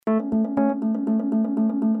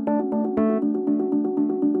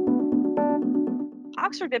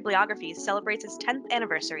Oxford Bibliographies celebrates its 10th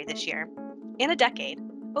anniversary this year. In a decade,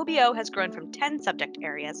 OBO has grown from 10 subject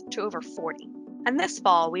areas to over 40. And this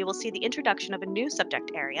fall, we will see the introduction of a new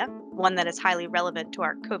subject area, one that is highly relevant to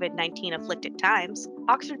our COVID 19 afflicted times: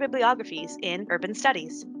 Oxford Bibliographies in Urban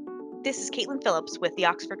Studies. This is Caitlin Phillips with the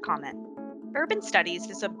Oxford Comment. Urban studies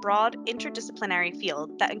is a broad interdisciplinary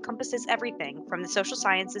field that encompasses everything from the social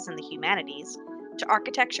sciences and the humanities to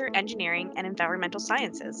architecture, engineering, and environmental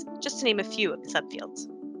sciences, just to name a few of the subfields.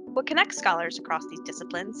 What connects scholars across these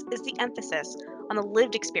disciplines is the emphasis on the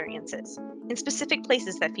lived experiences in specific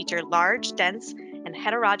places that feature large, dense, and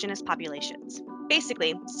heterogeneous populations.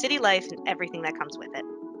 Basically, city life and everything that comes with it.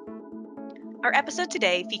 Our episode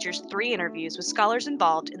today features 3 interviews with scholars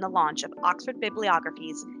involved in the launch of Oxford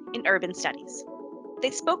Bibliographies in Urban Studies.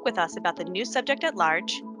 They spoke with us about the new subject at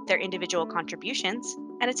large, their individual contributions,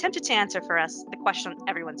 and attempted to answer for us the question on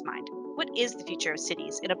everyone's mind: what is the future of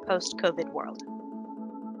cities in a post-COVID world?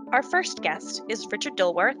 Our first guest is Richard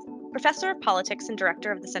Dilworth, Professor of Politics and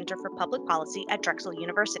Director of the Center for Public Policy at Drexel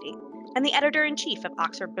University, and the Editor-in-Chief of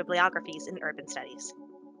Oxford Bibliographies in Urban Studies.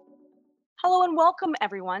 Hello and welcome,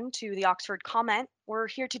 everyone, to the Oxford Comment. We're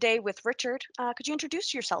here today with Richard. Could you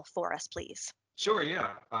introduce yourself for us, please? Sure,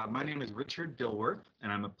 yeah. My name is Richard Dilworth,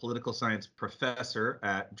 and I'm a political science professor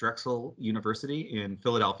at Drexel University in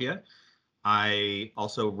Philadelphia. I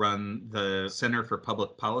also run the Center for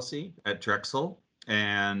Public Policy at Drexel,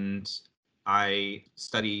 and I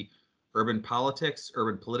study urban politics,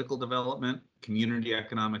 urban political development, community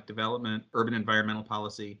economic development, urban environmental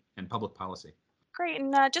policy, and public policy. Great.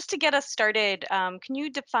 And just to get us started, can you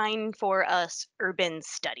define for us urban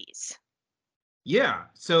studies? Yeah,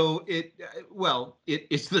 so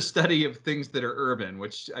it's the study of things that are urban,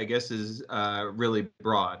 which I guess is really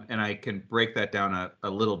broad, and I can break that down a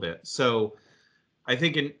little bit. So I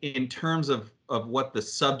think in terms of what the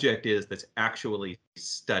subject is that's actually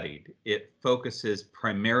studied, it focuses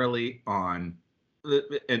primarily on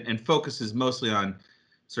and focuses mostly on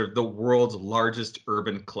sort of the world's largest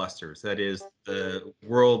urban clusters. That is, the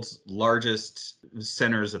world's largest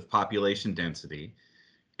centers of population density,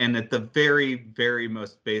 and at the very, very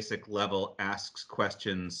most basic level asks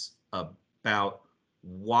questions about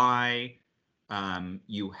why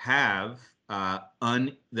you have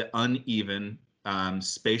the uneven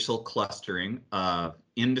spatial clustering of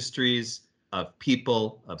industries, of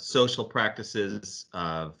people, of social practices,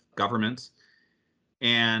 of governments,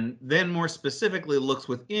 and then more specifically looks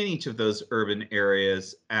within each of those urban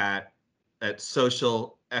areas at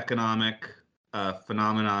social, economic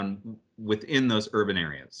phenomenon within those urban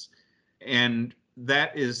areas. And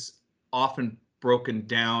that is often broken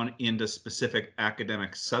down into specific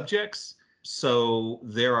academic subjects. So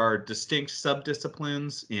there are distinct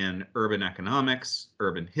subdisciplines in urban economics,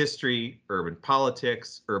 urban history, urban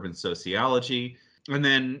politics, urban sociology. And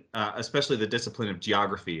then especially the discipline of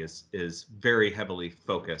geography is very heavily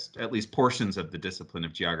focused, at least portions of the discipline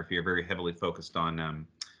of geography are very heavily focused on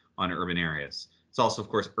urban areas. It's also, of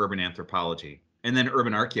course, urban anthropology, and then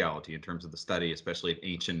urban archaeology in terms of the study, especially of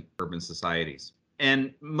ancient urban societies.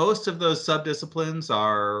 And most of those subdisciplines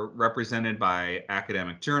are represented by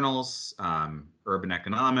academic journals: Urban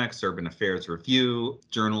Economics, Urban Affairs Review,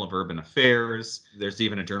 Journal of Urban Affairs. There's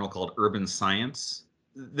even a journal called Urban Science.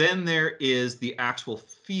 Then there is the actual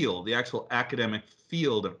field, the actual academic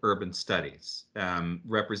field of urban studies,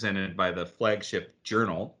 represented by the flagship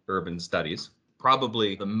journal, Urban Studies,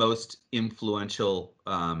 probably the most influential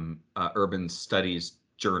urban studies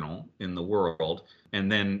journal in the world.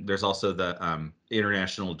 And then there's also the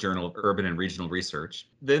International Journal of Urban and Regional Research.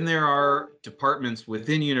 Then there are departments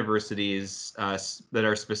within universities that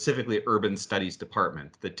are specifically urban studies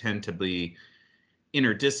departments that tend to be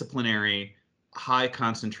interdisciplinary, high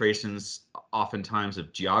concentrations oftentimes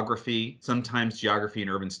of geography. Sometimes geography and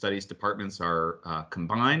urban studies departments are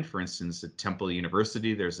combined. For instance, at Temple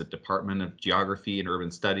University, there's a department of geography and urban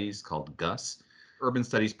studies called GUS. Urban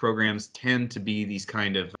studies programs tend to be these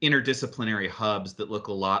kind of interdisciplinary hubs that look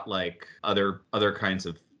a lot like other kinds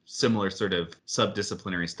of similar sort of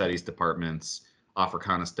subdisciplinary studies departments: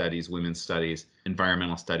 Africana studies, women's studies,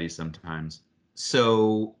 environmental studies sometimes.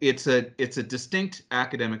 So it's a distinct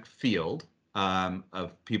academic field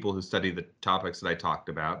of people who study the topics that I talked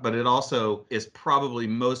about, but it also is probably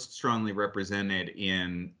most strongly represented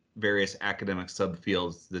in various academic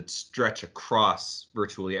subfields that stretch across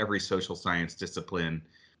virtually every social science discipline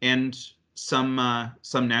and some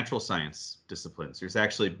natural science disciplines. There's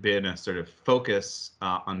actually been a sort of focus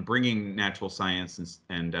on bringing natural science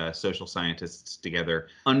and social scientists together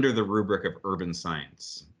under the rubric of urban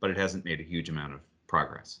science, but it hasn't made a huge amount of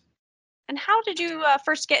progress. And how did you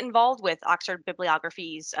first get involved with Oxford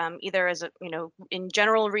bibliographies, either as a, in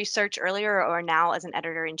general research earlier or now as an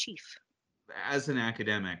editor in chief? As an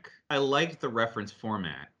academic, I liked the reference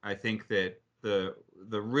format. I think that the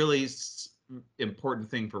really important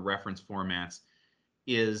thing for reference formats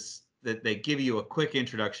is that they give you a quick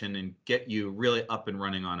introduction and get you really up and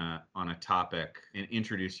running on a topic and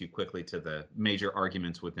introduce you quickly to the major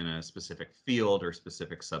arguments within a specific field or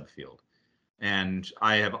specific subfield. And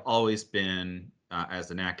I have always been,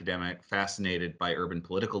 as an academic, fascinated by urban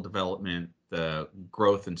political development, the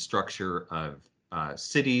growth and structure of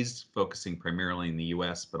cities, focusing primarily in the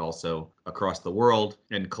US, but also across the world,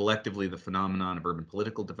 and collectively the phenomenon of urban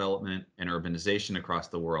political development and urbanization across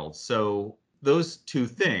the world. So those two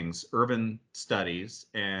things, urban studies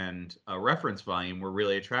and a reference volume, were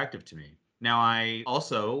really attractive to me. Now, I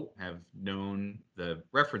also have known the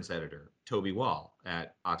reference editor, Toby Wall,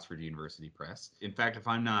 at Oxford University Press. In fact, if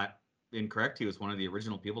I'm not incorrect, he was one of the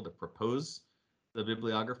original people to propose the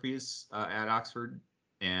bibliographies at Oxford.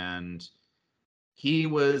 And he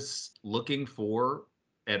was looking for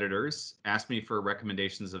editors, asked me for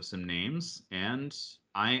recommendations of some names, and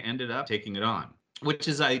I ended up taking it on, which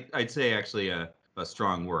is, I'd say, actually a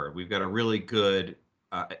strong word. We've got a really good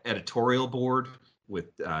editorial board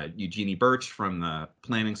with Eugenie Birch from the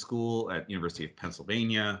planning school at University of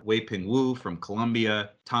Pennsylvania, Wei Ping Wu from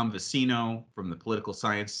Columbia, Tom Vicino from the political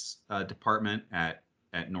science department at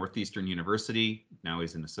Northeastern University. Now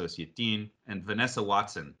he's an associate dean, and Vanessa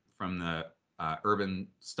Watson from the urban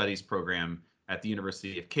studies program at the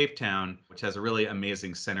University of Cape Town, which has a really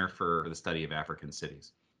amazing center for the study of African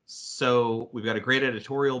cities. So we've got a great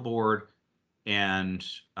editorial board, and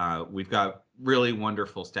we've got really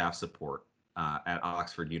wonderful staff support at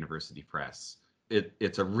Oxford University Press.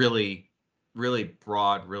 It's a really, really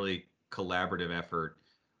broad, really collaborative effort.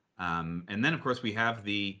 And then, of course, we have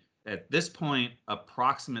at this point,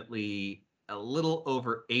 approximately a little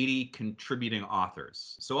over 80 contributing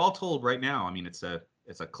authors. So all told, right now, I mean, it's a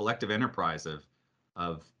collective enterprise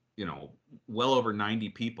of well over 90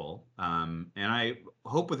 people. And I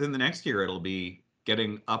hope within the next year it'll be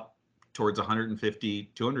getting up towards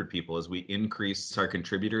 150, 200 people as we increase our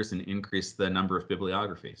contributors and increase the number of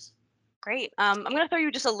bibliographies. Great. I'm going to throw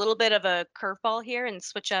you just a little bit of a curveball here and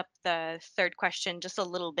switch up the third question just a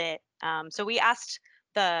little bit. So we asked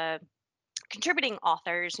the contributing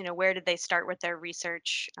authors, where did they start with their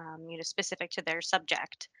research, specific to their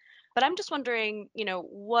subject. But I'm just wondering,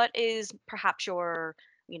 what is perhaps your,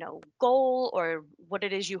 goal, or what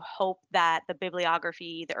it is you hope that the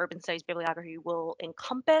urban studies bibliography will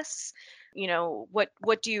encompass. What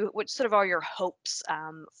sort of are your hopes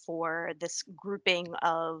for this grouping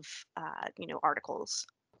of, articles?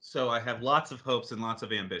 So I have lots of hopes and lots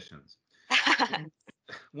of ambitions.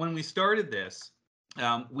 When we started this,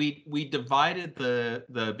 we divided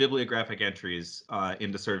the bibliographic entries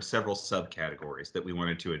into sort of several subcategories that we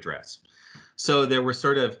wanted to address. So there were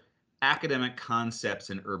sort of academic concepts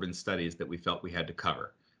in urban studies that we felt we had to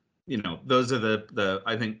cover. Those are the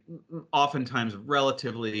I think oftentimes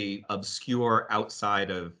relatively obscure outside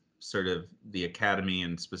of sort of the academy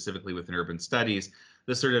and specifically within urban studies,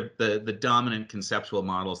 the sort of the dominant conceptual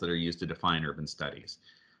models that are used to define urban studies.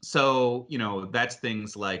 So, that's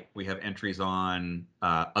things like we have entries on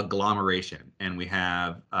agglomeration, and we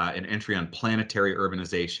have an entry on planetary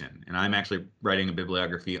urbanization. And I'm actually writing a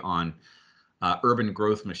bibliography on urban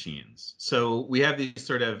growth machines. So we have these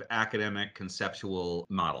sort of academic conceptual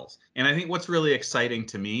models. And I think what's really exciting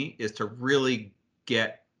to me is to really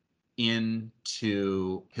get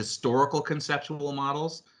into historical conceptual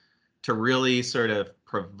models to really sort of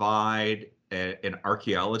provide an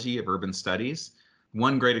archaeology of urban studies.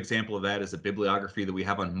 One great example of that is a bibliography that we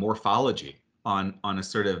have on morphology, on a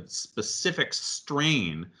sort of specific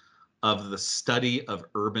strain of the study of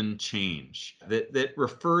urban change that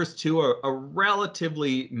refers to a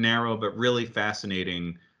relatively narrow but really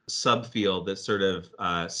fascinating subfield that sort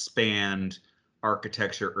of spanned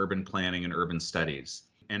architecture, urban planning, and urban studies.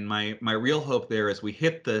 And my real hope there is we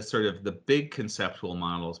hit the sort of the big conceptual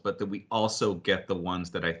models, but that we also get the ones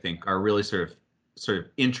that I think are really sort of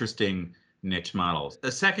interesting niche models.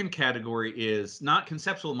 The second category is not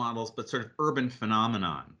conceptual models, but sort of urban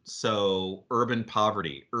phenomenon. So urban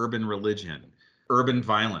poverty, urban religion, urban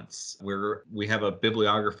violence, where we have a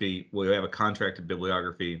bibliography, we have a contracted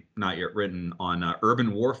bibliography, not yet written, on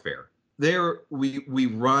urban warfare. There we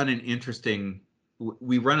run an interesting,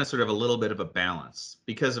 we run a sort of a little bit of a balance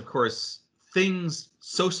because, of course,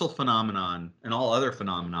 social phenomenon and all other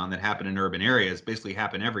phenomenon that happen in urban areas basically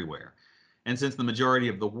happen everywhere. And since the majority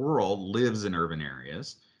of the world lives in urban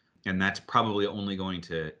areas, and that's probably only going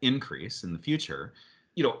to increase in the future,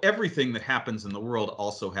 everything that happens in the world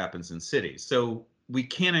also happens in cities. So we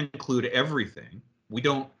can't include everything. We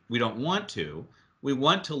don't want to. We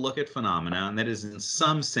want to look at phenomena that is in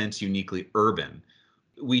some sense uniquely urban.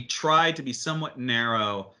 We try to be somewhat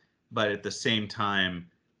narrow, but at the same time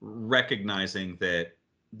recognizing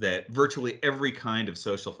that virtually every kind of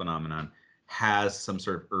social phenomenon has some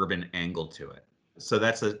sort of urban angle to it. So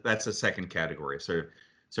that's a second category, sort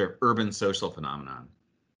of urban social phenomenon.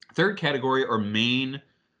 Third category are main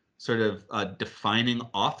sort of defining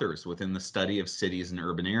authors within the study of cities and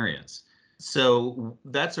urban areas. So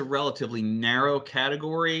that's a relatively narrow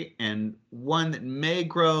category and one that may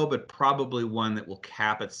grow, but probably one that will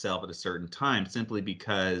cap itself at a certain time, simply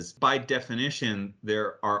because by definition,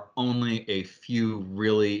 there are only a few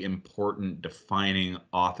really important defining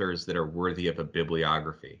authors that are worthy of a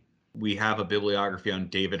bibliography. We have a bibliography on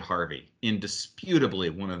David Harvey, indisputably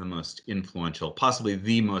one of the most influential, possibly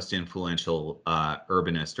the most influential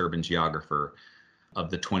urban geographer of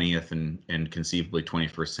the 20th and conceivably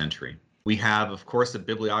 21st century. We have, of course, a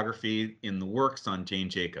bibliography in the works on Jane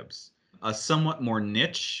Jacobs. A somewhat more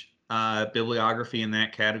niche bibliography in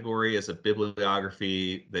that category is a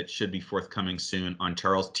bibliography that should be forthcoming soon on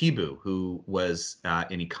Charles Tiebout, who was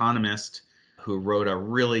an economist who wrote a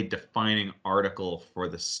really defining article for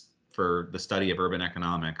the study of urban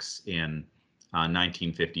economics in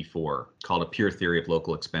 1954 called A Pure Theory of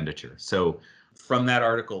Local Expenditure. So from that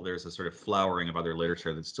article, there's a sort of flowering of other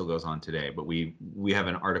literature that still goes on today, but we have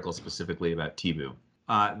an article specifically about Tiebout.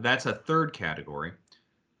 That's a third category.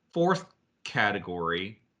 Fourth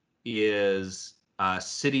category is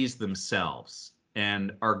cities themselves.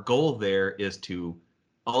 And our goal there is to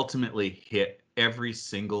ultimately hit every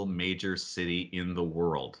single major city in the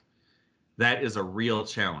world. That is a real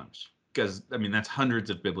challenge because, I mean, that's hundreds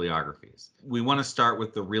of bibliographies. We want to start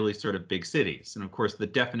with the really sort of big cities. And of course, the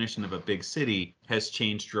definition of a big city has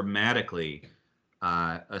changed dramatically,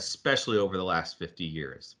 especially over the last 50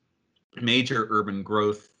 years. Major urban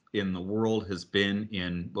growth in the world has been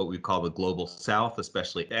in what we call the global south,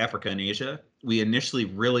 especially Africa and Asia. We initially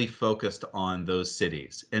really focused on those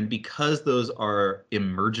cities. And because those are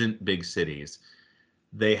emergent big cities,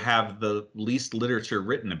 they have the least literature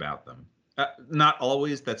written about them. Not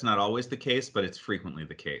always, that's not always the case, but it's frequently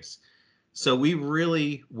the case. So we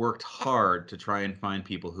really worked hard to try and find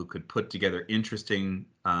people who could put together interesting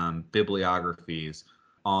bibliographies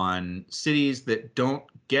on cities that don't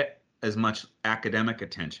get as much academic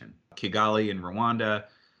attention. Kigali in Rwanda,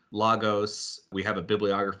 Lagos. We have a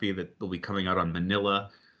bibliography that will be coming out on Manila.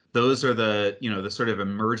 Those are the sort of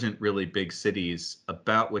emergent, really big cities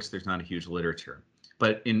about which there's not a huge literature.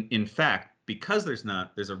 But in fact, because there's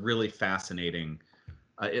a really fascinating,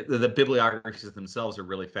 the bibliographies themselves are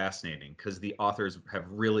really fascinating because the authors have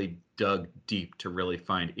really dug deep to really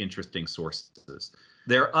find interesting sources.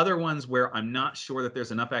 There are other ones where I'm not sure that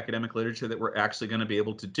there's enough academic literature that we're actually going to be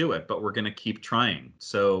able to do it, but we're going to keep trying.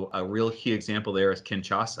 So a real key example there is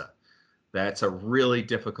Kinshasa. That's a really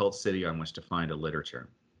difficult city on which to find a literature.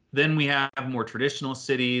 Then we have more traditional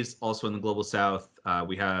cities, also in the global south.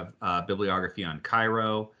 We have bibliography on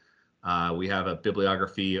Cairo. We have a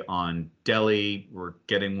bibliography on Delhi. We're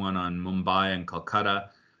getting one on Mumbai and Calcutta.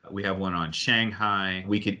 We have one on Shanghai.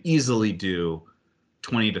 We could easily do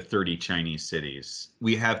 20 to 30 Chinese cities.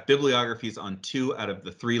 We have bibliographies on 2 out of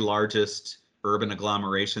the 3 largest urban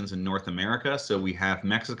agglomerations in North America. So we have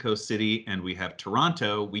Mexico City and we have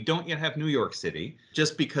Toronto. We don't yet have New York City,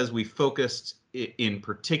 just because we focused in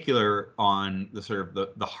particular on the sort of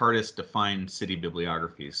the hardest to find city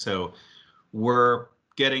bibliographies. So we're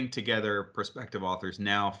getting together prospective authors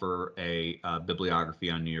now for a bibliography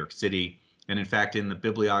on New York City. And in fact, in the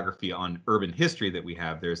bibliography on urban history that we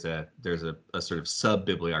have, there's a sort of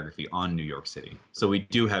sub-bibliography on New York City. So we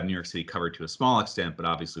do have New York City covered to a small extent, but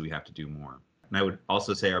obviously we have to do more. And I would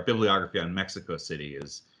also say our bibliography on Mexico City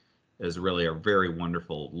is really a very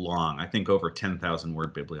wonderful, long, I think over 10,000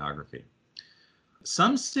 word bibliography.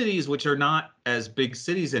 Some cities which are not as big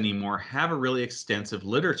cities anymore have a really extensive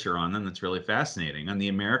literature on them that's really fascinating. In the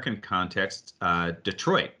American context,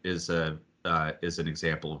 Detroit is an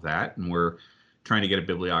example of that, and we're trying to get a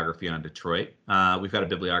bibliography on Detroit. We've got a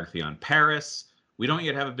bibliography on Paris. We don't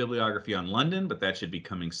yet have a bibliography on London, but that should be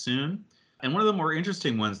coming soon. And one of the more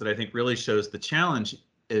interesting ones that I think really shows the challenge,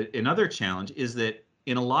 another challenge, is that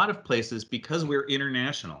in a lot of places, because we're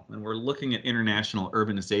international and we're looking at international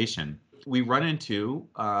urbanization, we run into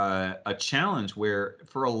a challenge where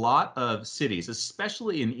for a lot of cities,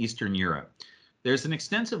 especially in Eastern Europe, there's an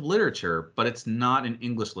extensive literature, but it's not in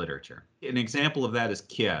English literature. An example of that is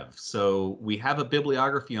Kiev. So we have a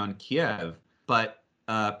bibliography on Kiev, but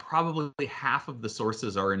probably half of the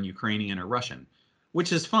sources are in Ukrainian or Russian.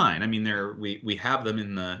 which is fine. I mean, we have them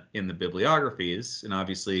in the bibliographies, and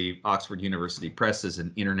obviously Oxford University Press is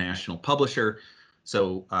an international publisher,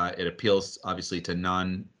 so it appeals obviously to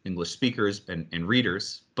non-English speakers and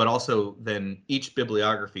readers. But also, then each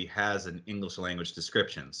bibliography has an English language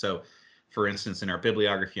description. So, for instance, in our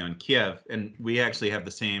bibliography on Kiev, and we actually have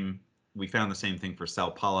the same. We found the same thing for Sao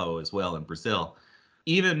Paulo as well in Brazil.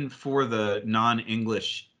 Even for the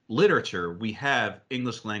non-English literature, we have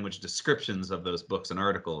English language descriptions of those books and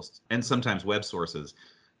articles, and sometimes web sources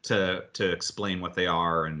to explain what they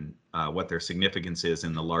are and what their significance is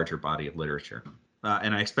in the larger body of literature.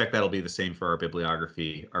 And I expect that'll be the same for our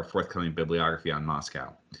bibliography, our forthcoming bibliography on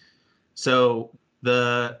Moscow. So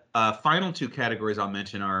the final two categories I'll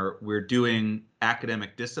mention are we're doing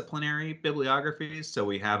academic disciplinary bibliographies. So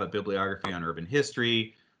we have a bibliography on urban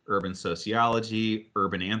history, urban sociology,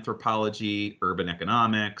 urban anthropology, urban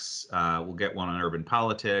economics. We'll get one on urban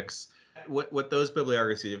politics. What those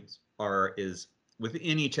bibliographies are is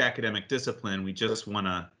within each academic discipline, we just want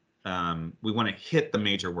to hit the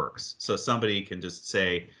major works. So somebody can just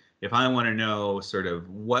say, if I want to know sort of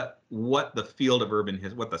what the field of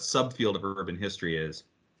what the subfield of urban history is,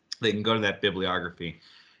 they can go to that bibliography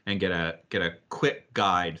and get a quick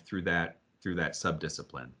guide through that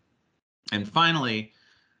subdiscipline. And finally,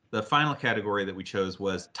 the final category that we chose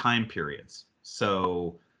was time periods.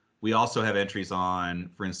 So we also have entries on,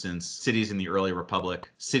 for instance, cities in the early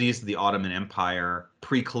republic, cities of the Ottoman Empire,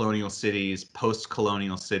 pre-colonial cities,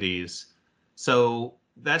 post-colonial cities. So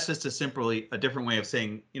that's just a different way of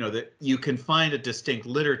saying, that you can find a distinct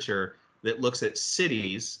literature that looks at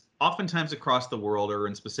cities, oftentimes across the world or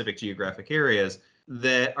in specific geographic areas,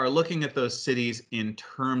 that are looking at those cities in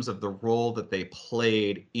terms of the role that they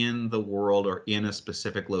played in the world or in a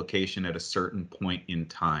specific location at a certain point in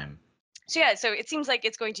time. So yeah, so it seems like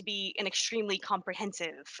it's going to be an extremely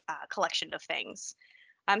comprehensive collection of things.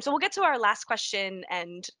 So we'll get to our last question,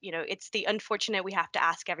 and it's the unfortunate we have to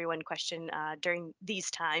ask everyone question during these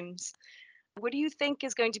times. What do you think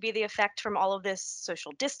is going to be the effect from all of this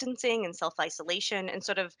social distancing and self-isolation and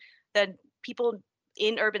sort of the people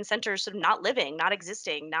in urban centers sort of not living, not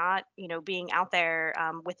existing, not being out there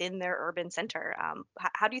within their urban center?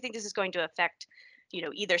 How do you think this is going to affect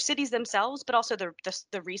either cities themselves, but also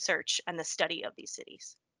the research and the study of these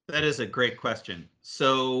cities? That is a great question.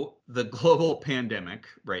 So the global pandemic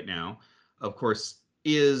right now, of course,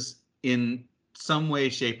 is in some way,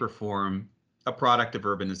 shape, or form a product of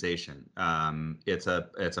urbanization. It's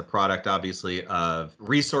a product, obviously, of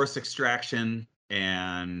resource extraction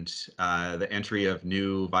and the entry of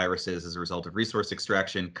new viruses as a result of resource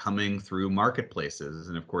extraction coming through marketplaces,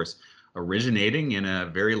 and of course, originating in a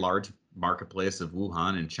very large marketplace of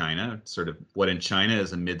Wuhan in China, sort of what in China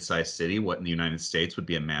is a mid-sized city, what in the United States would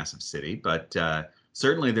be a massive city. But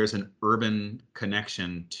certainly there's an urban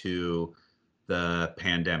connection to the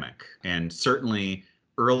pandemic. And certainly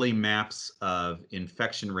early maps of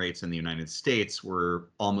infection rates in the United States were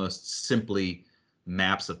almost simply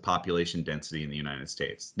maps of population density in the United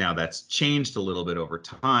States. Now that's changed a little bit over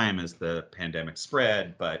time as the pandemic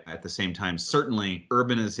spread, but at the same time, certainly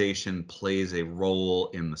urbanization plays a role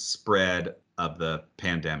in the spread of the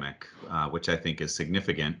pandemic, which I think is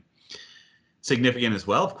significant. Significant as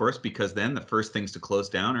well, of course, because then the first things to close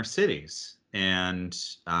down are cities. And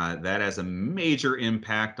that has a major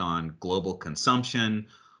impact on global consumption,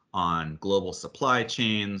 on global supply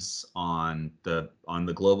chains, on the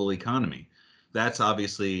global economy. That's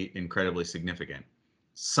obviously incredibly significant.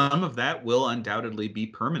 Some of that will undoubtedly be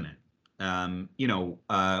permanent.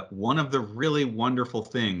 One of the really wonderful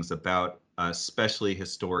things about especially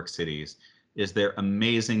historic cities is their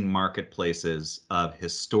amazing marketplaces of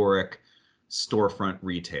historic storefront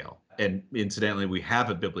retail. And incidentally, we have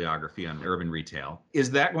a bibliography on urban retail. Is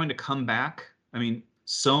that going to come back? I mean,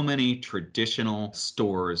 so many traditional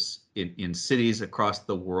stores in cities across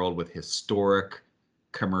the world with historic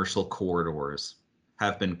commercial corridors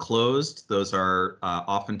have been closed. Those are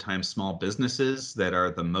oftentimes small businesses that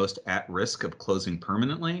are the most at risk of closing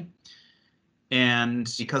permanently.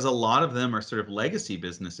 And because a lot of them are sort of legacy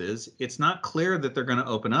businesses, it's not clear that they're going to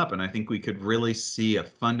open up. And I think we could really see a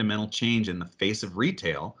fundamental change in the face of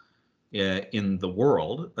retail in the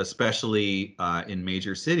world, especially in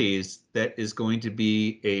major cities, that is going to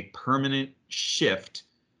be a permanent shift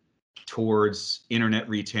towards internet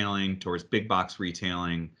retailing, towards big box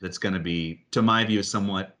retailing. That's going to be, to my view,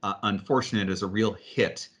 somewhat unfortunate as a real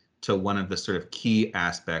hit to one of the sort of key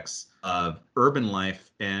aspects of urban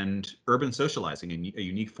life and urban socializing, a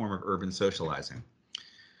unique form of urban socializing.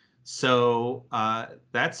 So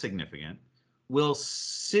that's significant. Will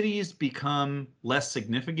cities become less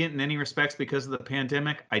significant in any respects because of the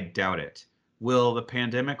pandemic? I doubt it. Will the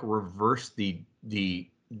pandemic reverse the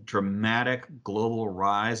dramatic global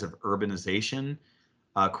rise of urbanization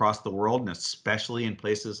across the world, and especially in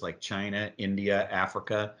places like China, India,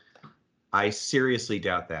 Africa? I seriously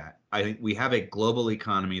doubt that. I think we have a global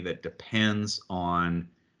economy that depends on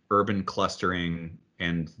urban clustering,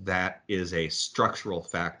 and that is a structural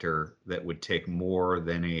factor that would take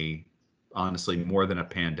honestly, more than a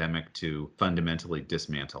pandemic to fundamentally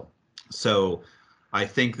dismantle. So I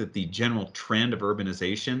think that the general trend of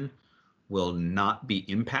urbanization will not be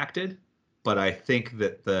impacted, but I think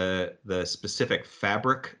that the specific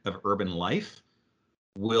fabric of urban life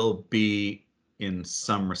will be in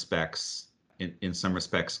some respects in some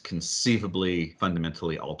respects conceivably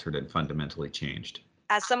fundamentally altered and fundamentally changed.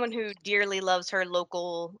 As someone who dearly loves her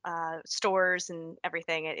local stores and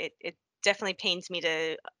everything, it definitely pains me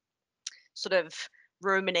to sort of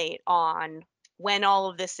ruminate on when all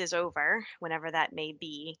of this is over, whenever that may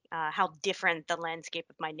be, how different the landscape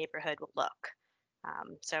of my neighborhood will look.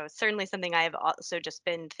 So it's certainly something I have also just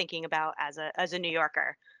been thinking about as a New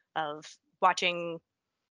Yorker, of watching,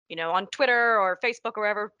 on Twitter or Facebook or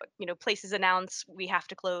wherever, places announce we have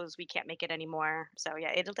to close, we can't make it anymore. So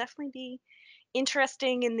yeah, it'll definitely be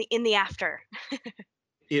interesting in the after.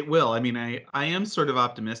 It will. I mean, I am sort of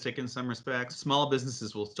optimistic in some respects. Small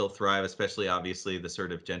businesses will still thrive, especially obviously the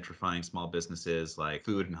sort of gentrifying small businesses like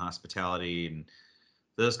food and hospitality and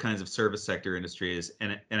those kinds of service sector industries.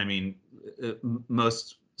 And I mean,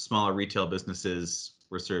 most smaller retail businesses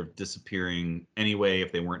were sort of disappearing anyway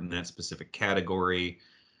if they weren't in that specific category.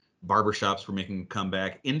 Barbershops were making a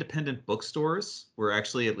comeback. Independent bookstores were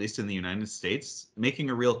actually, at least in the United States, making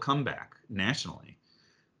a real comeback nationally.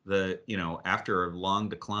 After long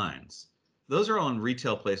declines, those are all in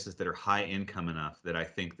retail places that are high income enough that I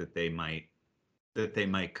think that they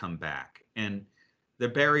might come back. And the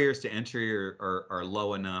barriers to entry are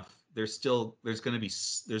low enough. There's going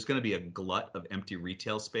to be a glut of empty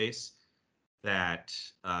retail space that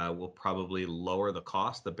will probably lower the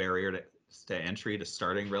cost, the barrier to entry to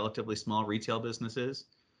starting relatively small retail businesses.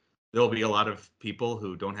 There'll be a lot of people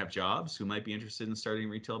who don't have jobs who might be interested in starting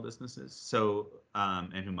retail businesses. So,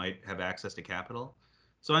 and who might have access to capital.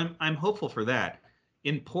 So I'm hopeful for that.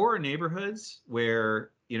 In poor neighborhoods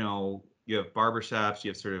where you have barbershops,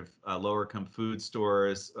 you have sort of lower income food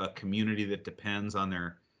stores, a community that depends on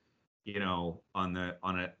their on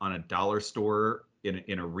a dollar store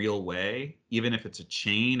in a real way, even if it's a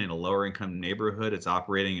chain in a lower income neighborhood, it's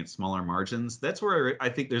operating at smaller margins. That's where I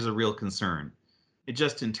think there's a real concern. It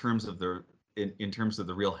just in terms of the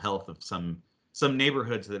real health of some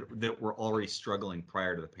neighborhoods that were already struggling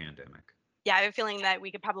prior to the pandemic. Yeah, I have a feeling that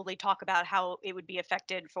we could probably talk about how it would be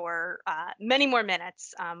affected for many more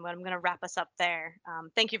minutes, but I'm going to wrap us up there.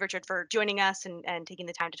 Thank you, Richard, for joining us and taking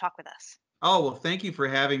the time to talk with us. Oh, well, thank you for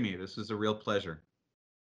having me. This was a real pleasure.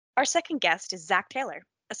 Our second guest is Zach Taylor,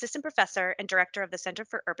 Assistant Professor and Director of the Center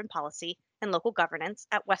for Urban Policy and Local Governance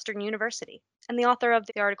at Western University, and the author of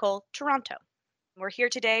the article Toronto. We're here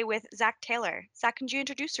today with Zach Taylor. Zach, could you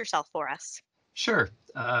introduce yourself for us? Sure.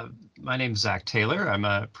 My name's Zach Taylor. I'm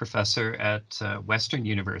a professor at Western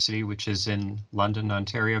University, which is in London,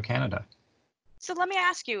 Ontario, Canada. So let me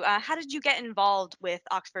ask you, how did you get involved with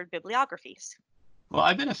Oxford bibliographies? Well,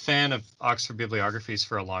 I've been a fan of Oxford bibliographies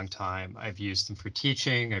for a long time. I've used them for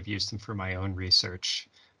teaching. I've used them for my own research.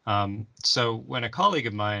 So when a colleague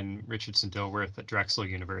of mine, Richardson Dilworth at Drexel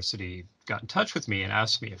University, got in touch with me and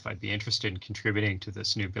asked me if I'd be interested in contributing to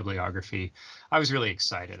this new bibliography, I was really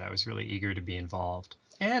excited. I was really eager to be involved.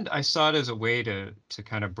 And I saw it as a way to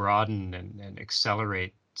kind of broaden and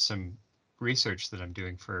accelerate some research that I'm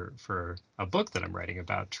doing for a book that I'm writing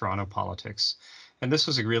about Toronto politics. And this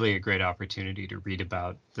was really a great opportunity to read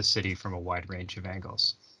about the city from a wide range of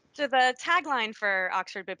angles. So the tagline for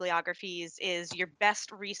Oxford bibliographies is "Your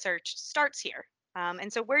best research starts here."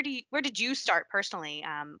 And so where did you start personally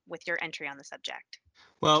with your entry on the subject?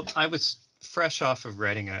 Well, I was fresh off of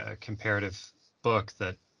writing a comparative book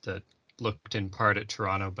that looked in part at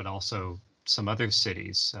Toronto, but also some other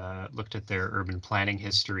cities, looked at their urban planning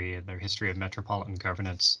history and their history of metropolitan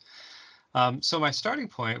governance. So my starting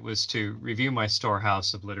point was to review my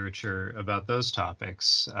storehouse of literature about those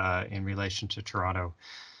topics in relation to Toronto.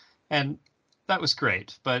 And that was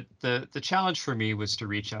great. But the challenge for me was to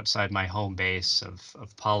reach outside my home base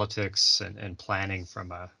of politics and planning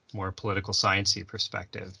from a more political sciencey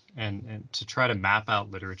perspective, and to try to map out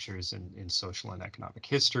literatures in social and economic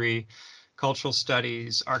history, cultural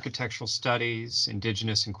studies, architectural studies,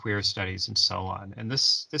 indigenous and queer studies, and so on. And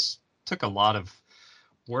this took a lot of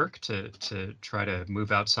work to try to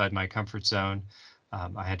move outside my comfort zone.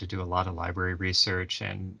 I had to do a lot of library research,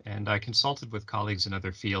 and I consulted with colleagues in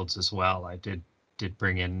other fields as well. I did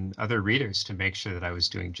bring in other readers to make sure that I was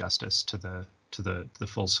doing justice to the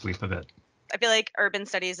full sweep of it. I feel like urban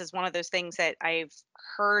studies is one of those things that I've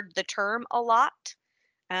heard the term a lot,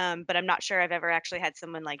 but I'm not sure I've ever actually had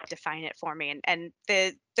someone like define it for me. And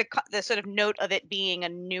the sort of note of it being a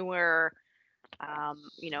newer,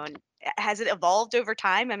 and has it evolved over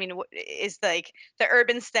time? I mean, is like the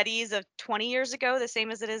urban studies of 20 years ago the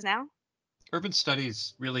same as it is now? Urban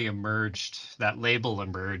studies really emerged, that label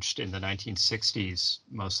emerged in the 1960s,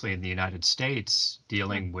 mostly in the United States, Hmm.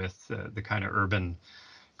 dealing with the kind of urban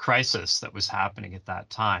crisis that was happening at that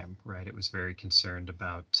time, right? It was very concerned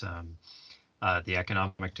about the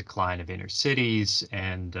economic decline of inner cities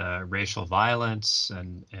and racial violence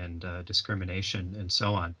and discrimination and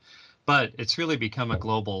so on. But it's really become a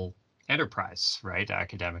global enterprise, right?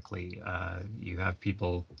 Academically, you have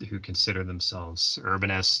people who consider themselves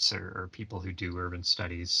urbanists or people who do urban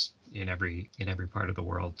studies in every part of the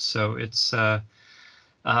world. So it's a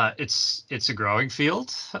growing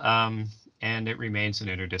field. And it remains an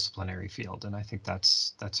interdisciplinary field, and I think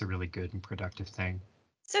that's a really good and productive thing.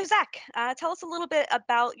 So, Zach, tell us a little bit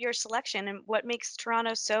about your selection and what makes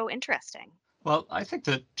Toronto so interesting. Well, I think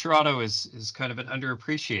that Toronto is kind of an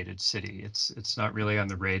underappreciated city. It's not really on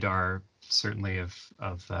the radar, certainly of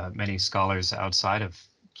many scholars outside of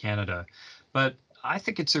Canada, but I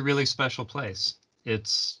think it's a really special place.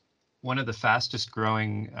 It's one of the fastest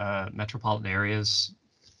growing metropolitan areas,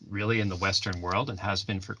 really in the Western world, and has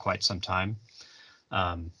been for quite some time.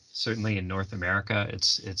 Certainly in North America,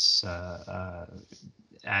 it's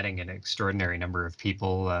adding an extraordinary number of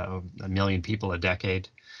people, 1 million people a decade,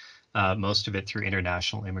 most of it through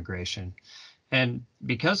international immigration. And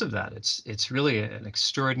because of that, it's really an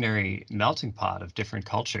extraordinary melting pot of different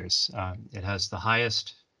cultures. It has the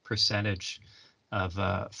highest percentage of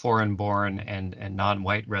foreign-born and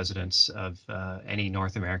non-white residents of any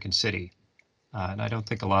North American city. And I don't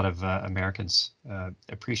think a lot of Americans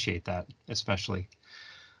appreciate that, especially.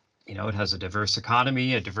 It has a diverse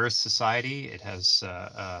economy, a diverse society. It has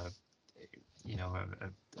a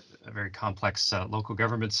very complex local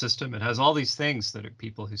government system. It has all these things that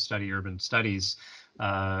people who study urban studies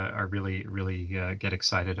are really get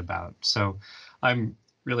excited about. So I'm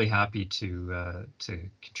really happy to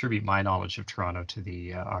contribute my knowledge of Toronto to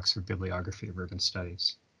the Oxford Bibliography of Urban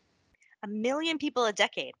Studies. 1 million people a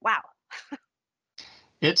decade. Wow.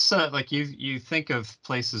 It's like you think of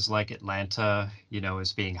places like Atlanta,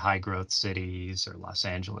 as being high growth cities, or Los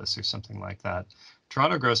Angeles or something like that.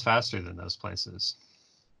 Toronto grows faster than those places.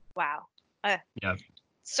 Wow. Uh, Yeah,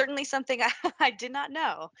 Certainly something I did not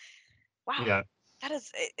know. Wow. yeah. That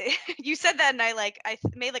is, you said that and I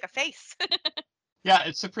made like a face. Yeah,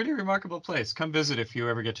 it's a pretty remarkable place. Come visit if you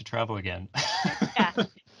ever get to travel again. Yeah.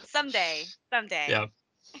 Someday. Yeah. Someday.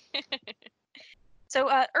 So,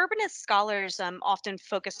 urbanist scholars often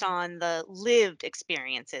focus on the lived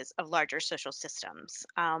experiences of larger social systems.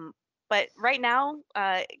 But right now,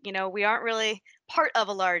 we aren't really part of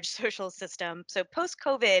a large social system. So, post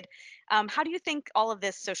COVID, how do you think all of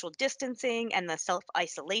this social distancing and the self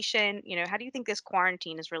isolation, how do you think this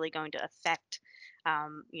quarantine is really going to affect,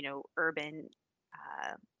 urban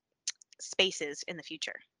uh, spaces in the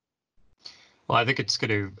future? Well, I think it's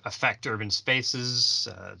going to affect urban spaces,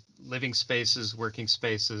 living spaces, working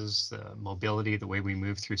spaces, the mobility, the way we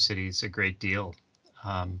move through cities a great deal.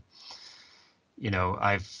 Um,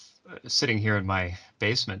 I've sitting here in my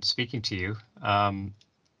basement speaking to you. I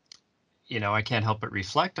can't help but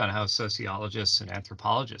reflect on how sociologists and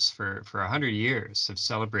anthropologists for 100 years have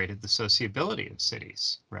celebrated the sociability of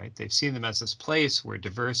cities, right? They've seen them as this place where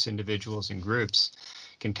diverse individuals and groups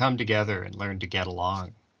can come together and learn to get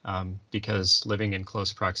along, because living in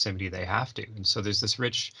close proximity, they have to. And so there's this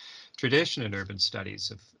rich tradition in urban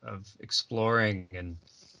studies of exploring and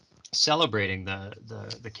celebrating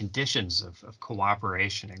the conditions of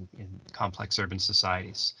cooperation in complex urban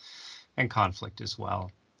societies and conflict as well.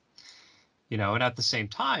 And at the same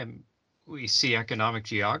time, we see economic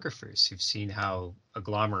geographers who've seen how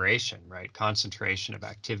agglomeration, right, concentration of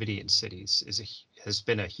activity in cities has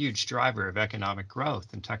been a huge driver of economic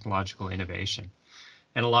growth and technological innovation.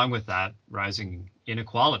 And along with that, rising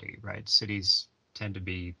inequality, right? Cities tend to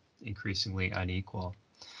be increasingly unequal.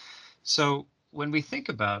 So when we think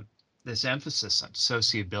about this emphasis on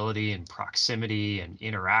sociability and proximity and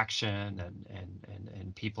interaction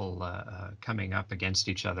and people coming up against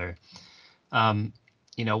each other, um,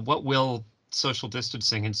 what will social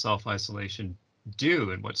distancing and self-isolation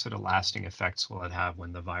do, and what sort of lasting effects will it have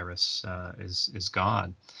when the virus is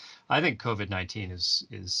gone? I think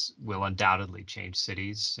COVID-19 will undoubtedly change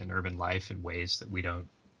cities and urban life in ways that we don't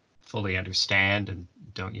fully understand and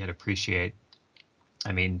don't yet appreciate.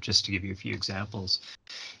 I mean, just to give you a few examples,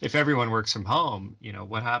 if everyone works from home,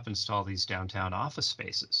 what happens to all these downtown office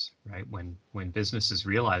spaces, right? When businesses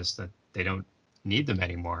realize that they don't need them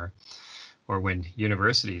anymore, or when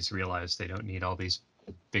universities realize they don't need all these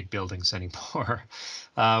big buildings anymore,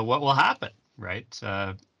 what will happen, right?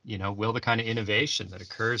 Will the kind of innovation that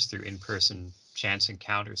occurs through in-person chance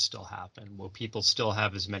encounters still happen? Will people still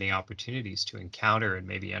have as many opportunities to encounter and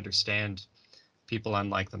maybe understand people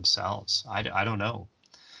unlike themselves? I don't know.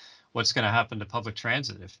 What's going to happen to public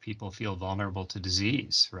transit if people feel vulnerable to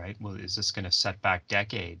disease, right? Well, is this going to set back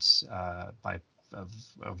decades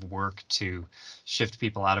of work to shift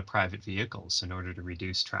people out of private vehicles in order to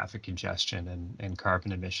reduce traffic congestion and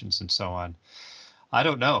carbon emissions and so on? I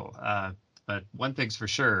don't know. But one thing's for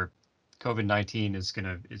sure, COVID-19 is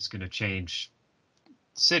gonna change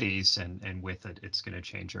cities, and with it, it's going to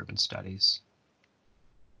change urban studies.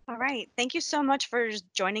 All right. Thank you so much for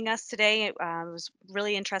joining us today. It was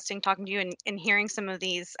really interesting talking to you and hearing some of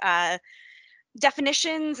these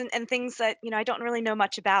definitions and things that I don't really know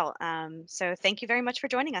much about. So thank you very much for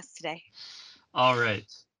joining us today. All right.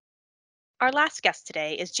 Our last guest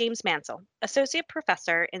today is James Mansell, Associate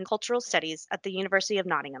Professor in Cultural Studies at the University of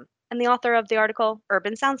Nottingham and the author of the article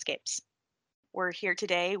Urban Soundscapes. We're here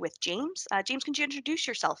today with James. James, could you introduce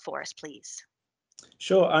yourself for us, please?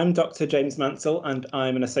 Sure, I'm Dr. James Mansell, and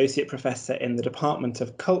I'm an Associate Professor in the Department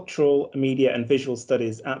of Cultural, Media and Visual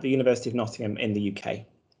Studies at the University of Nottingham in the UK.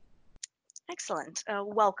 Excellent.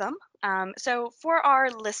 Welcome. So for our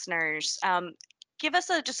listeners, give us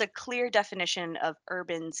just a clear definition of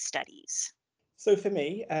urban studies. So for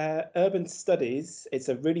me, urban studies, it's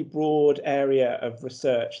a really broad area of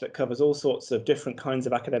research that covers all sorts of different kinds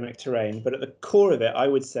of academic terrain. But at the core of it, I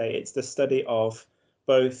would say it's the study of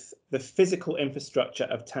both the physical infrastructure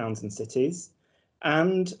of towns and cities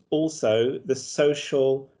and also the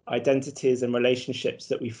social identities and relationships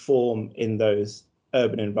that we form in those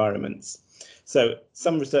urban environments. So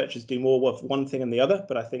some researchers do more of one thing than the other,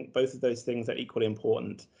 but I think both of those things are equally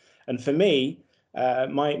important. And for me,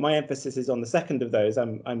 my emphasis is on the second of those.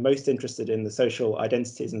 I'm most interested in the social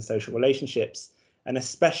identities and social relationships, and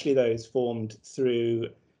especially those formed through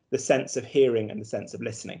the sense of hearing and the sense of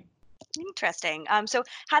listening. Interesting. So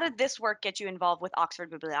how did this work get you involved with Oxford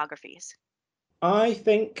Bibliographies? I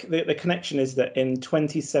think that the connection is that in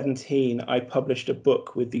 2017, I published a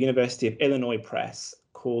book with the University of Illinois Press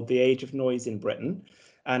called The Age of Noise in Britain.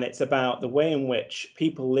 And it's about the way in which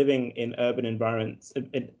people living in urban environments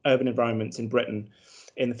in Britain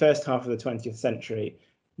in the first half of the 20th century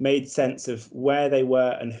made sense of where they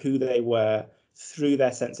were and who they were through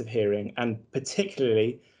their sense of hearing, and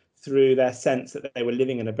particularly through their sense that they were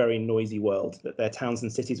living in a very noisy world, that their towns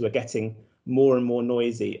and cities were getting more and more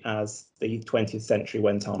noisy as the 20th century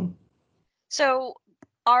went on. So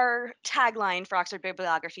our tagline for Oxford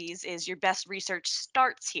Bibliographies is "Your best research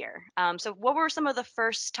starts here." So what were some of the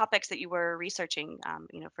first topics that you were researching,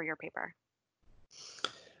 for your paper?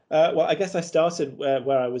 Well, I guess I started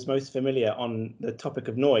where I was most familiar on the topic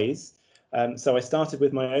of noise. So I started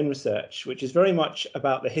with my own research, which is very much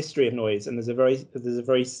about the history of noise, and there's a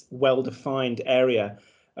very well-defined area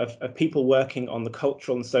of people working on the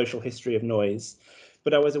cultural and social history of noise.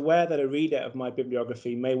 But I was aware that a reader of my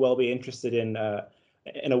bibliography may well be interested in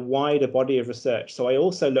a wider body of research. So I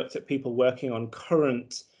also looked at people working on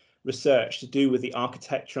current research to do with the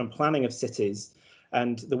architecture and planning of cities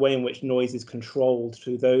and the way in which noise is controlled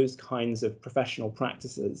through those kinds of professional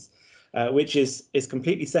practices, which is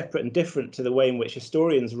completely separate and different to the way in which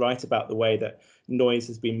historians write about the way that noise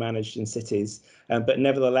has been managed in cities. But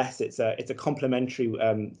nevertheless, it's a complementary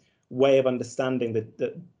way of understanding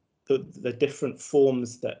the different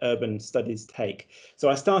forms that urban studies take. So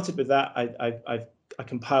I started with that. I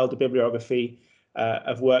compiled a bibliography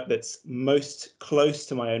of work that's most close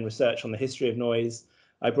to my own research on the history of noise.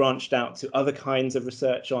 I branched out to other kinds of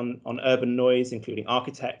research on urban noise, including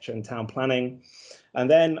architecture and town planning. And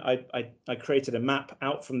then I created a map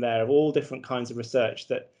out from there of all different kinds of research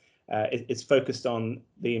that is focused on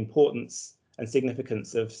the importance and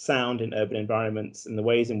significance of sound in urban environments and the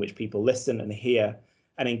ways in which people listen and hear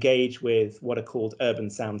and engage with what are called urban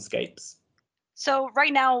soundscapes. So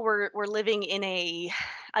right now we're living in a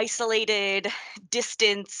isolated,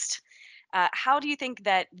 distanced. How do you think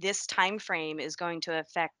that this time frame is going to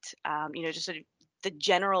affect, just sort of the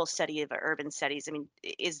general study of urban studies? I mean,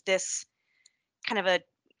 is this kind of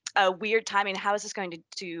a weird timing? How is this going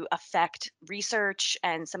to affect research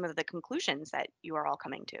and some of the conclusions that you are all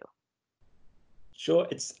coming to? Sure,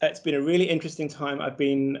 it's been a really interesting time. I've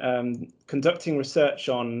been conducting research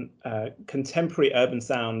on contemporary urban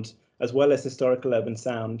sound as well as historical urban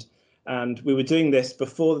sound, and we were doing this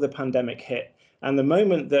before the pandemic hit. And the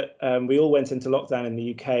moment that we all went into lockdown in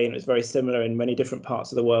the UK, and it was very similar in many different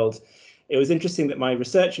parts of the world, it was interesting that my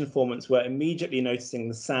research informants were immediately noticing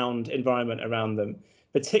the sound environment around them.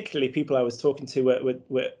 Particularly, people I was talking to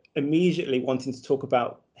were immediately wanting to talk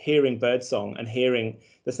about hearing birdsong and hearing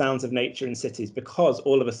the sounds of nature in cities, because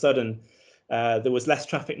all of a sudden there was less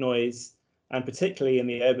traffic noise, and particularly in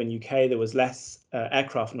the urban UK there was less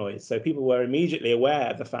aircraft noise. So people were immediately aware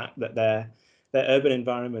of the fact that their urban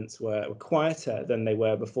environments were quieter than they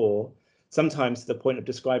were before, sometimes to the point of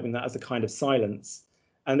describing that as a kind of silence,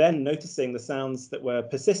 and then noticing the sounds that were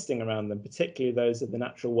persisting around them, particularly those of the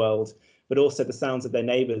natural world, but also the sounds of their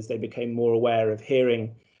neighbours. They became more aware of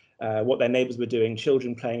hearing what their neighbours were doing,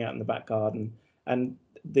 children playing out in the back garden. And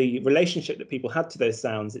the relationship that people had to those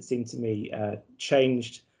sounds, it seemed to me,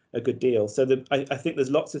 changed a good deal. So I think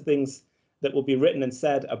there's lots of things that will be written and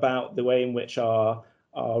said about the way in which our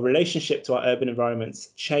relationship to our urban environments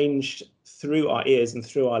changed through our ears and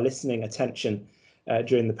through our listening attention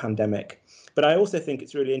during the pandemic. But I also think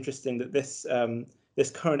it's really interesting that this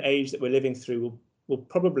current age that we're living through will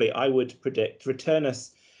probably, I would predict, return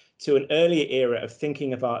us to an earlier era of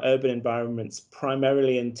thinking of our urban environments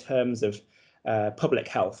primarily in terms of public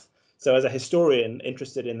health. So as a historian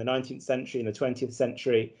interested in the 19th century and the 20th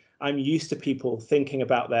century, I'm used to people thinking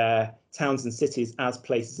about their towns and cities as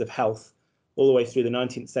places of health. All the way through the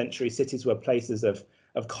 19th century, cities were places of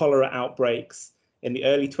cholera outbreaks. In the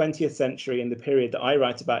early 20th century, in the period that I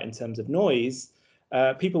write about in terms of noise,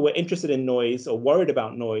 people were interested in noise or worried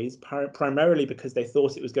about noise primarily because they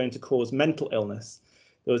thought it was going to cause mental illness.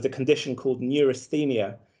 There was a condition called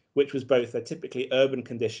neurasthenia, which was both a typically urban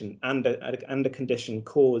condition and a condition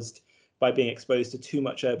caused by being exposed to too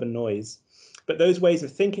much urban noise. But those ways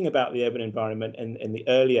of thinking about the urban environment in the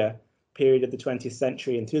earlier period of the 20th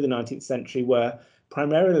century and through the 19th century were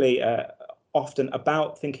primarily often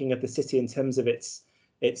about thinking of the city in terms of its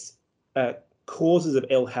causes of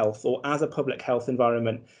ill health or as a public health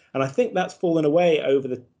environment. And I think that's fallen away over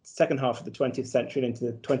the second half of the 20th century and into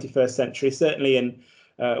the 21st century, certainly in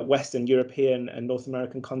Western European and North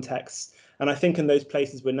American contexts. And I think in those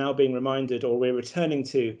places we're now being reminded, or we're returning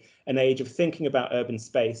to, an age of thinking about urban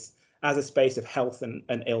space as a space of health and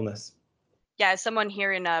illness. Yeah, as someone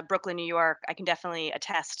here in Brooklyn, New York, I can definitely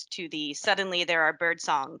attest to the suddenly there are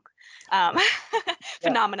birdsong um, Yeah,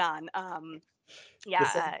 phenomenon. the Yeah,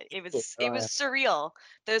 same it people was where I am. surreal.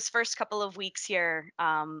 Those first couple of weeks here,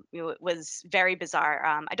 it was very bizarre.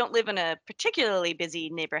 I don't live in a particularly busy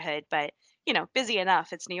neighborhood, but busy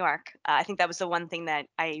enough. It's New York. I think that was the one thing that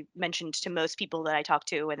I mentioned to most people that I talked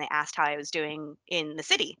to when they asked how I was doing in the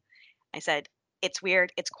city. I said, "It's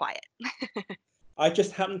weird. It's quiet." I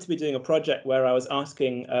just happened to be doing a project where I was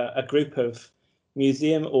asking a group of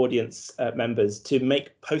museum audience members to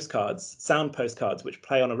make postcards, sound postcards, which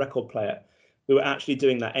play on a record player. We were actually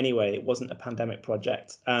doing that anyway. It wasn't a pandemic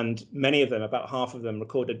project, and many of them, about half of them,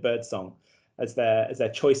 recorded birdsong as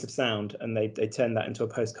their choice of sound, and they turned that into a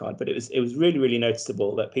postcard. But it was really, really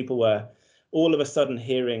noticeable that people were all of a sudden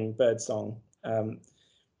hearing birdsong,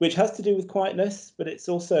 which has to do with quietness, but it's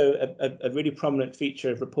also a really prominent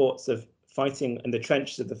feature of reports of fighting in the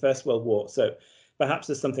trenches of the First World War. So perhaps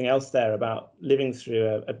there's something else there about living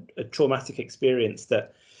through a traumatic experience,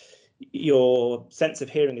 that your sense of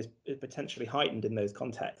hearing is potentially heightened in those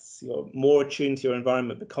contexts. You're more attuned to your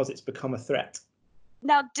environment because it's become a threat.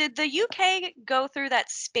 Now, did the UK go through that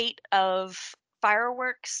spate of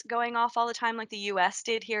fireworks going off all the time like the US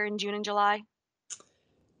did here in June and July?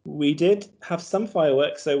 We did have some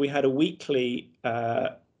fireworks, so we had a weekly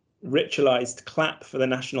ritualized clap for the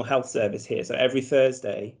National Health Service here. So every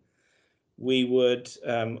Thursday, we would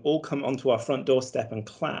all come onto our front doorstep and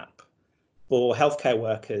clap for healthcare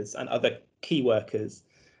workers and other key workers.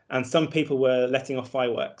 And some people were letting off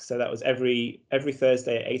fireworks. So that was every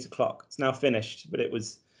Thursday at 8 o'clock. It's now finished, but it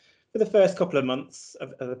was for the first couple of months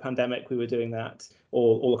of the pandemic, we were doing that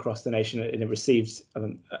all across the nation, and it received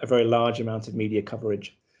a very large amount of media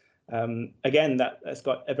coverage. Again, that's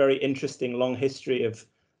got a very interesting long history of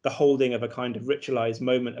the holding of a kind of ritualized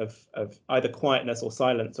moment of either quietness or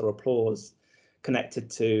silence or applause connected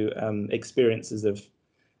to experiences of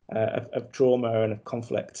trauma and of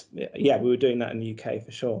conflict. Yeah, we were doing that in the UK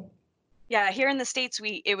for sure. Yeah, here in the States,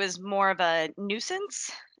 it was more of a nuisance.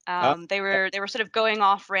 Uh, They were sort of going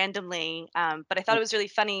off randomly, but I thought it was really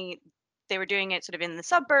funny. They were doing it sort of in the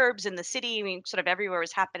suburbs, in the city. I mean, sort of everywhere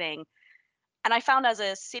was happening. And I found as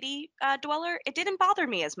a city dweller, it didn't bother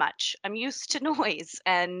me as much. I'm used to noise,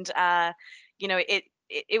 and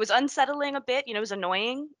it was unsettling a bit. It was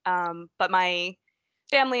annoying. But my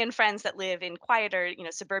family and friends that live in quieter,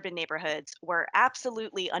 suburban neighborhoods were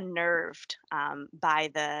absolutely unnerved by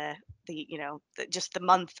just the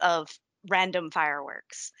month of random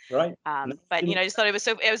fireworks. Right. But I just thought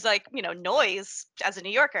it was like noise as a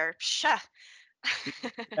New Yorker. Psha.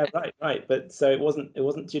 Yeah, right. But so it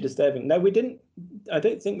wasn't too disturbing. No, we didn't. I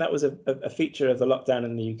don't think that was a feature of the lockdown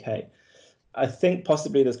in the UK. I think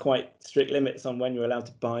possibly there's quite strict limits on when you're allowed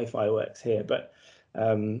to buy fireworks here, but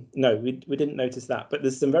no, we didn't notice that. But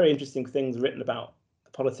there's some very interesting things written about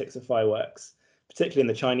the politics of fireworks, particularly in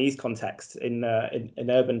the Chinese context. In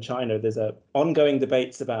urban China, there's ongoing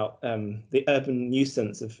debates about the urban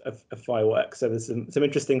nuisance of fireworks. So there's some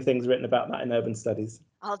interesting things written about that in urban studies.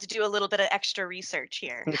 I'll have to do a little bit of extra research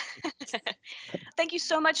here. Thank you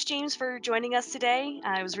so much, James, for joining us today.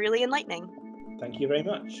 It was really enlightening. Thank you very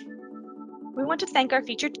much. We want to thank our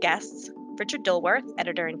featured guests, Richard Dilworth,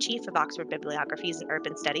 Editor-in-Chief of Oxford Bibliographies and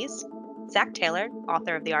Urban Studies, Zach Taylor,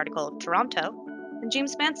 author of the article Toronto, and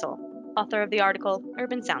James Mansell, author of the article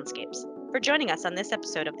Urban Soundscapes, for joining us on this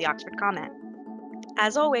episode of the Oxford Comment.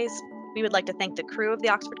 As always, we would like to thank the crew of the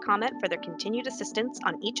Oxford Comment for their continued assistance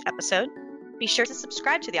on each episode. Be sure to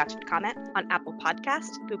subscribe to the Oxford Comment on Apple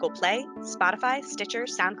Podcasts, Google Play, Spotify, Stitcher,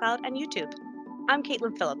 SoundCloud, and YouTube. I'm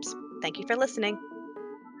Caitlin Phillips. Thank you for listening.